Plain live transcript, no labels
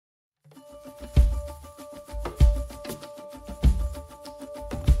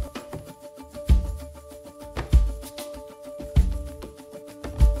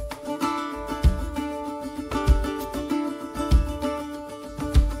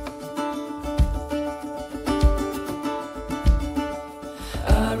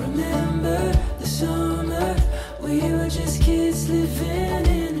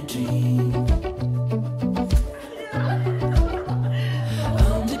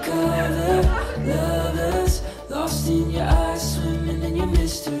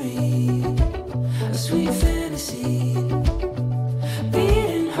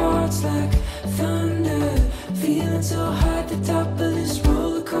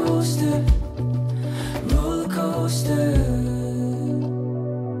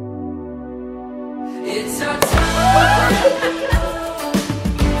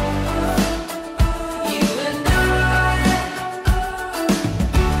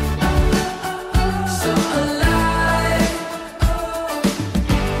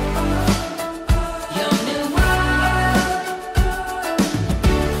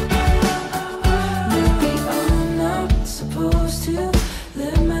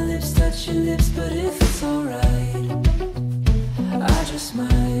your lips, but if it's alright, I just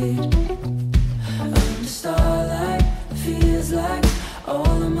might. Under starlight, feels like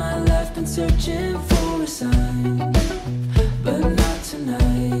all of my life been searching for a sign, but not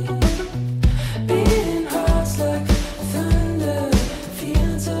tonight. Beating hearts like thunder,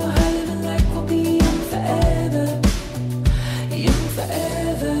 feeling so high, living like we'll be young forever, young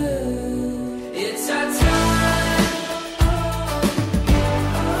forever. It's our time,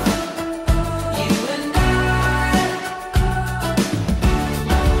 you and I,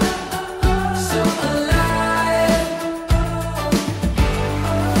 so alive,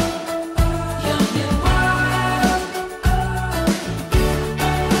 young and wild.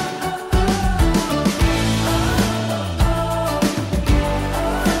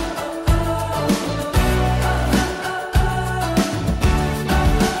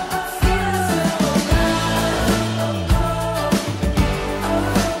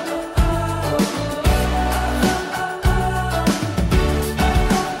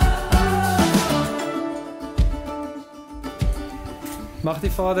 Mag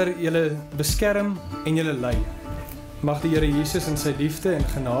die Vader julle beskerm en julle lei. Mag die Here Jesus in sy liefde en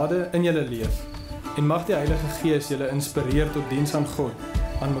genade in julle leef. En mag die Heilige Gees julle inspireer tot diens aan God,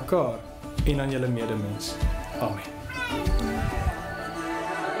 aan mekaar en aan julle medemens. Amen. My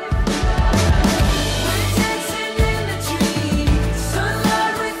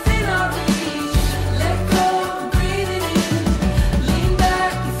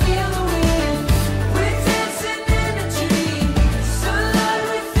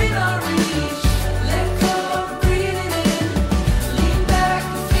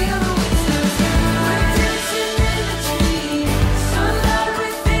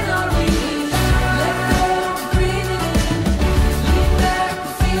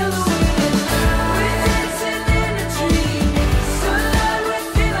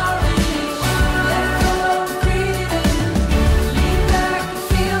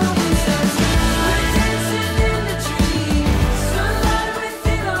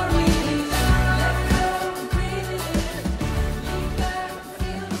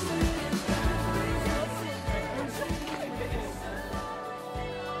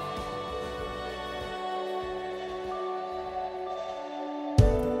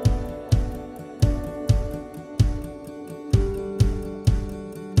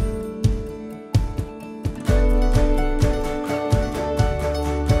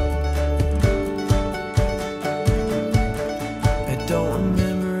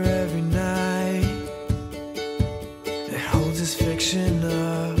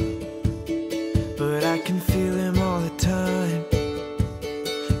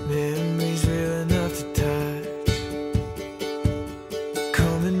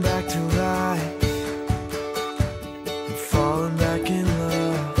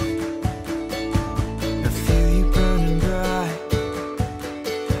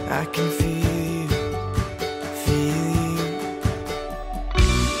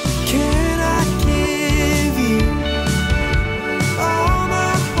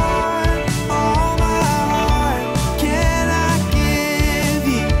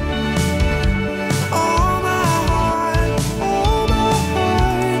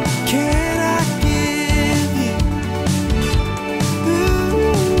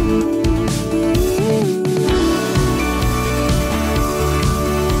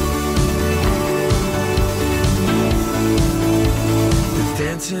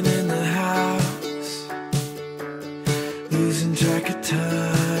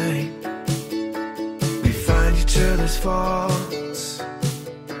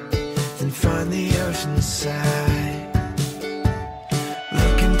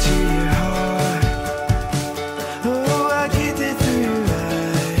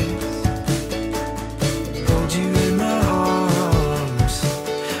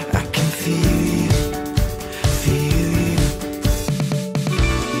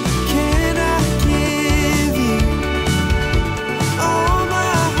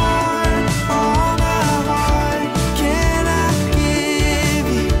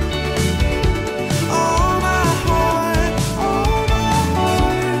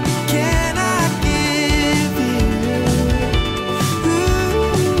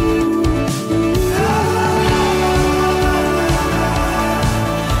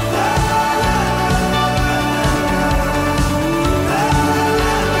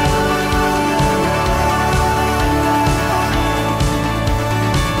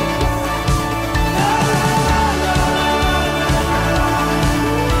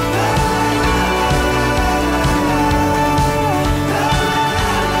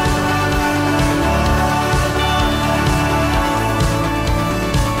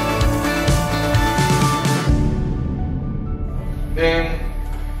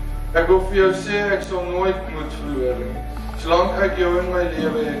Ek wil vir jou sê, ek sal nooit moed verloor nie. Solank ek jou in my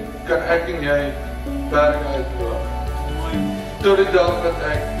lewe het, kan ek en jy berge uitloop. Tot die dag dat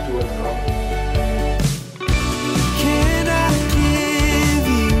ek doodgaan.